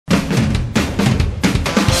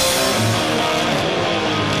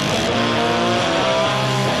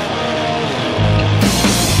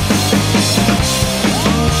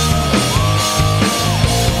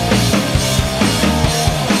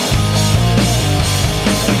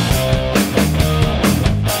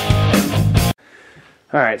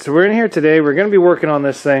Alright, so we're in here today. We're going to be working on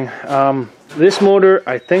this thing. This motor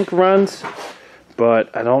I think runs,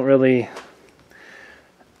 but I don't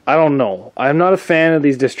know. I'm not a fan of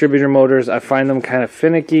these distributor motors. I find them kind of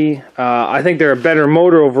finicky. I think they're a better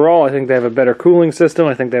motor overall. I think they have a better cooling system.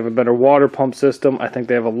 I think they have a better water pump system. I think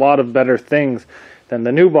they have a lot of better things than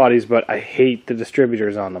the new bodies, but I hate the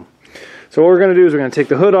distributors on them. So what we're going to do is we're going to take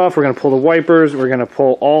the hood off, we're going to pull the wipers, we're going to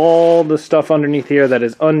pull all the stuff underneath here that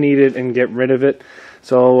is unneeded and get rid of it.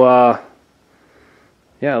 So,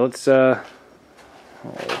 yeah, let's get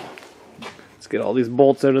all these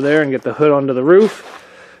bolts out of there and get the hood onto the roof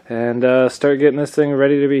and start getting this thing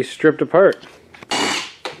ready to be stripped apart.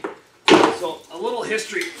 So, a little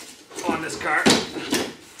history on this car.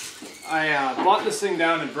 I bought this thing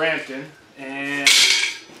down in Brampton, and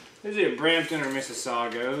is it Brampton or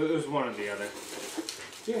Mississauga? It was one or the other.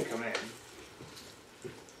 You can come in.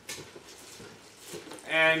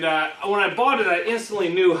 And when I bought it, I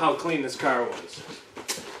instantly knew how clean this car was.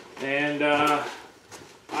 And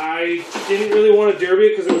I didn't really want to derby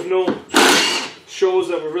it because there was no shows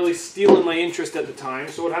that were really stealing my interest at the time.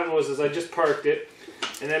 So what happened was I just parked it.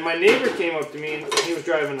 And then my neighbor came up to me and he was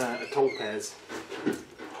driving a Topaz.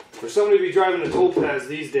 For somebody to be driving a Topaz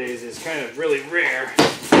these days is kind of really rare.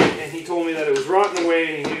 And he told me that it was rotting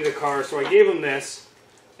away and he needed a car. So I gave him this.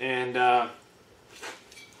 And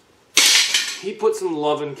he put some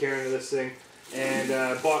love and care into this thing and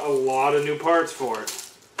bought a lot of new parts for it.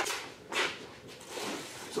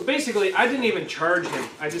 So basically, I didn't even charge him.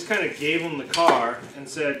 I just kind of gave him the car and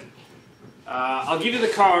said, I'll give you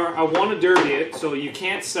the car, I want to derby it, so you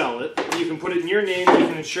can't sell it. You can put it in your name, you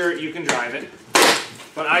can insure it, you can drive it,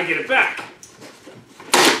 but I get it back.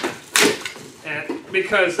 And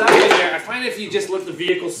because that way there, I find if you just let the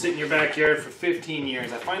vehicle sit in your backyard for 15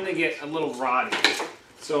 years, I find they get a little rotty.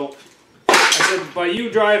 So I said, by you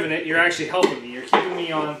driving it, you're actually helping me. You're keeping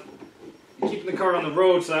me on, you're keeping the car on the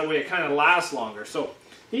road so that way it kind of lasts longer. So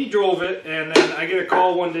he drove it, and then I get a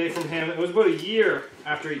call one day from him. It was about a year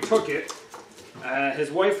after he took it.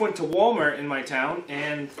 His wife went to Walmart in my town,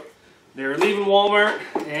 and they were leaving Walmart,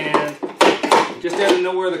 and just out of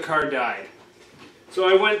nowhere the car died. So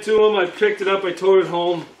I went to him, I picked it up, I towed it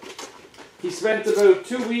home. He spent about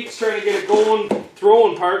 2 weeks trying to get it going,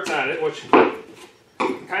 throwing parts at it, which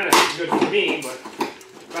kind of good for me, but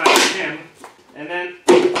bad for him. And then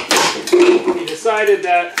he decided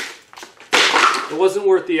that it wasn't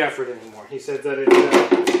worth the effort anymore. He said that it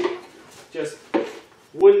just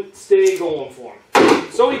wouldn't stay going for him.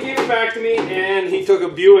 So he gave it back to me, and he took a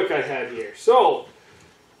Buick I had here. So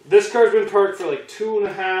this car's been parked for like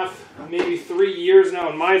 2.5, maybe 3 years now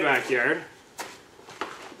in my backyard.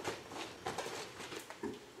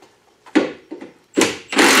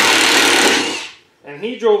 And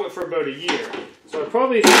he drove it for about a year. So I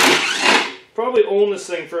probably owned this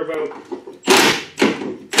thing for about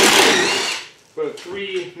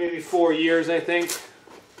 3, maybe 4 years, I think.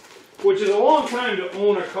 Which is a long time to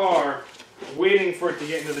own a car waiting for it to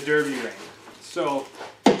get into the derby ring. So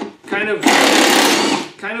kind of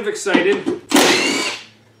excited,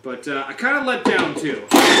 but I kind of let down too.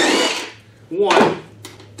 One,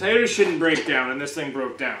 tires shouldn't break down, and this thing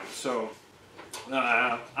broke down. So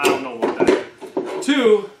I don't know about that.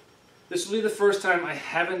 Two, this will be the first time I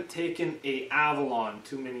haven't taken a Avalon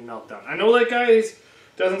 2 Mini Meltdown. I know that, guys,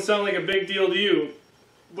 doesn't sound like a big deal to you,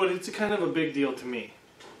 but it's kind of a big deal to me.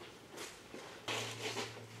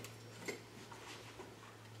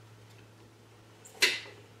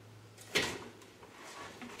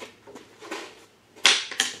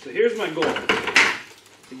 So here's my goal,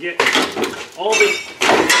 to get all this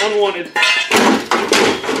unwanted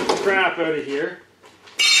crap out of here.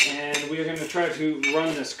 And we are going to try to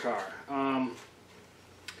run this car.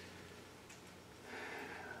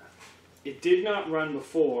 It did not run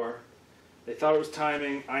before. They thought it was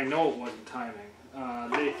timing. I know it wasn't timing.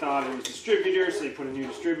 They thought it was distributor, so they put a new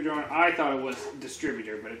distributor on. I thought it was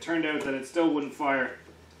distributor, but it turned out that it still wouldn't fire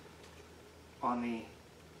on the...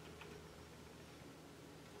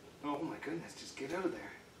 Oh my goodness, just get out of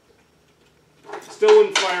there. Still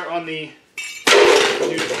wouldn't fire on the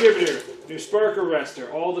new distributor, new spark arrestor,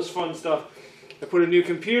 all this fun stuff. I put a new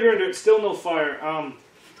computer into it, still no fire.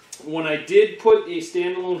 When I did put a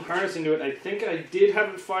standalone harness into it, I think I did have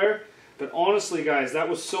it fire, but honestly, guys, that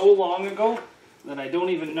was so long ago that I don't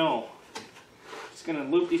even know. Just gonna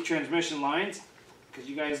loop these transmission lines, because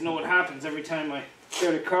you guys know what happens every time I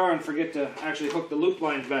start a car and forget to actually hook the loop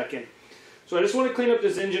lines back in. So I just want to clean up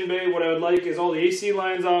this engine bay. What I would like is all the AC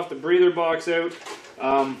lines off, the breather box out.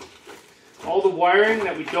 All the wiring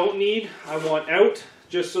that we don't need, I want out,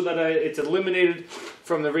 just so that it's eliminated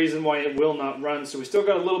from the reason why it will not run. So we still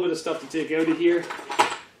got a little bit of stuff to take out of here.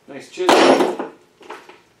 Nice chisel.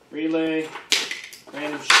 Relay.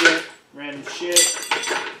 Random shit. Random shit.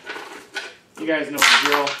 You guys know the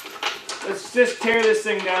drill. Let's just tear this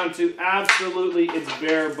thing down to absolutely its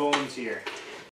bare bones here.